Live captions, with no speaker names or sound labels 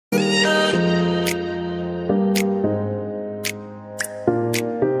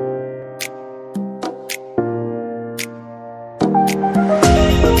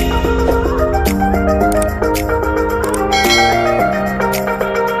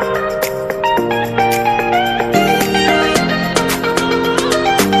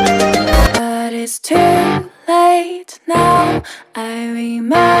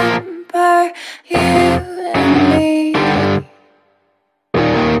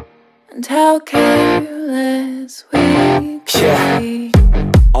and how careless we could be.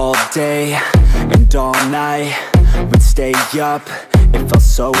 All day and all night, we'd stay up, it felt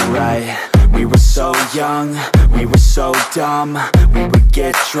so right. We were so young, we were so dumb. We would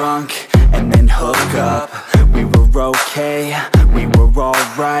get drunk and then hook up. We were okay, we were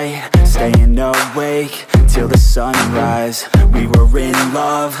alright, staying awake till the sunrise. We were in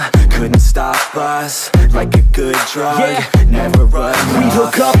love, couldn't stop us, like a good drug, never enough. We'd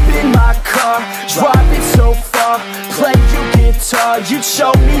hook up in my car, driving so far, play your guitar, you'd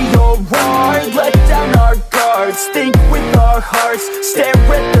show me your art. Let down our guards, think with our hearts, stare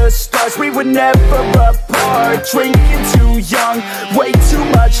at the stars. We were never apart, drinking too young, way too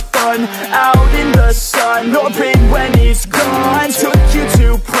much fun, out in the sun, orbit when it's gone. Took you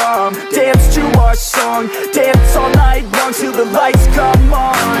to prom, dance to our song, dance all night long till the lights come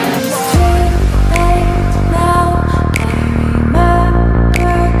on.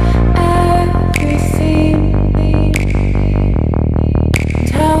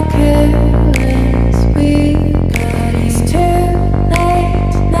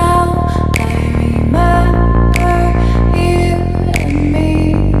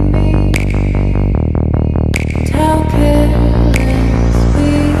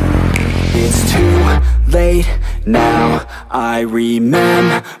 Now I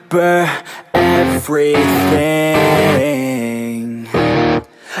remember everything,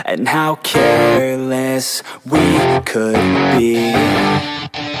 and how careless we could be,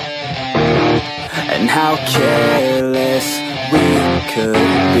 and how careless we could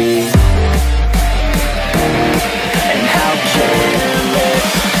be, and how careless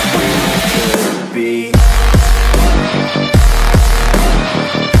we could be.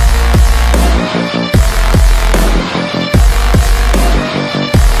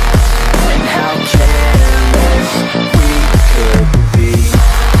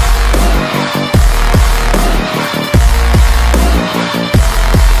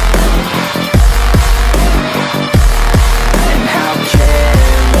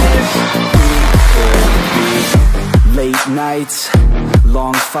 Nights,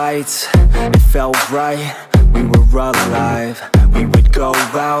 long fights, it felt right, we were alive. We would go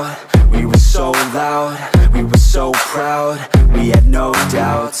out, we were so loud, we were so proud, we had no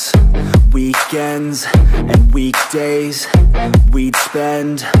doubts. Weekends and weekdays, we'd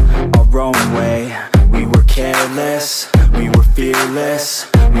spend our own way. We were careless, we were fearless,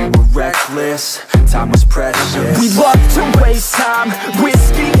 we were reckless, time was precious. We loved to waste time,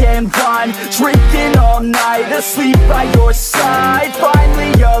 whiskey and wine, drinking all night, asleep by your side.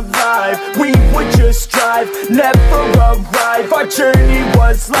 Finally alive, we would just drive, never arrive. Our journey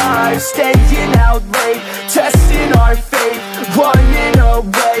was live, staying out late, testing our fate, running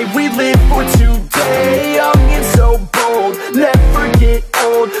away. We live for today, young and so bold, never get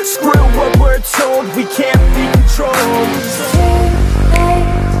old. Screw what we're told, we can't be controlled.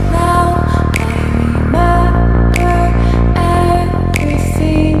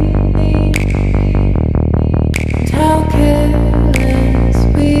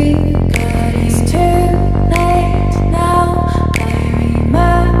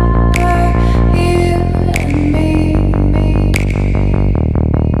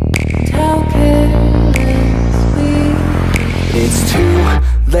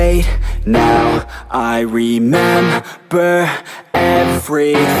 Now I remember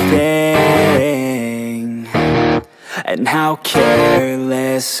everything, and how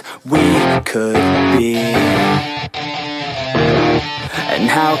careless we could be, and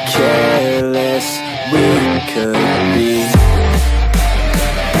how careless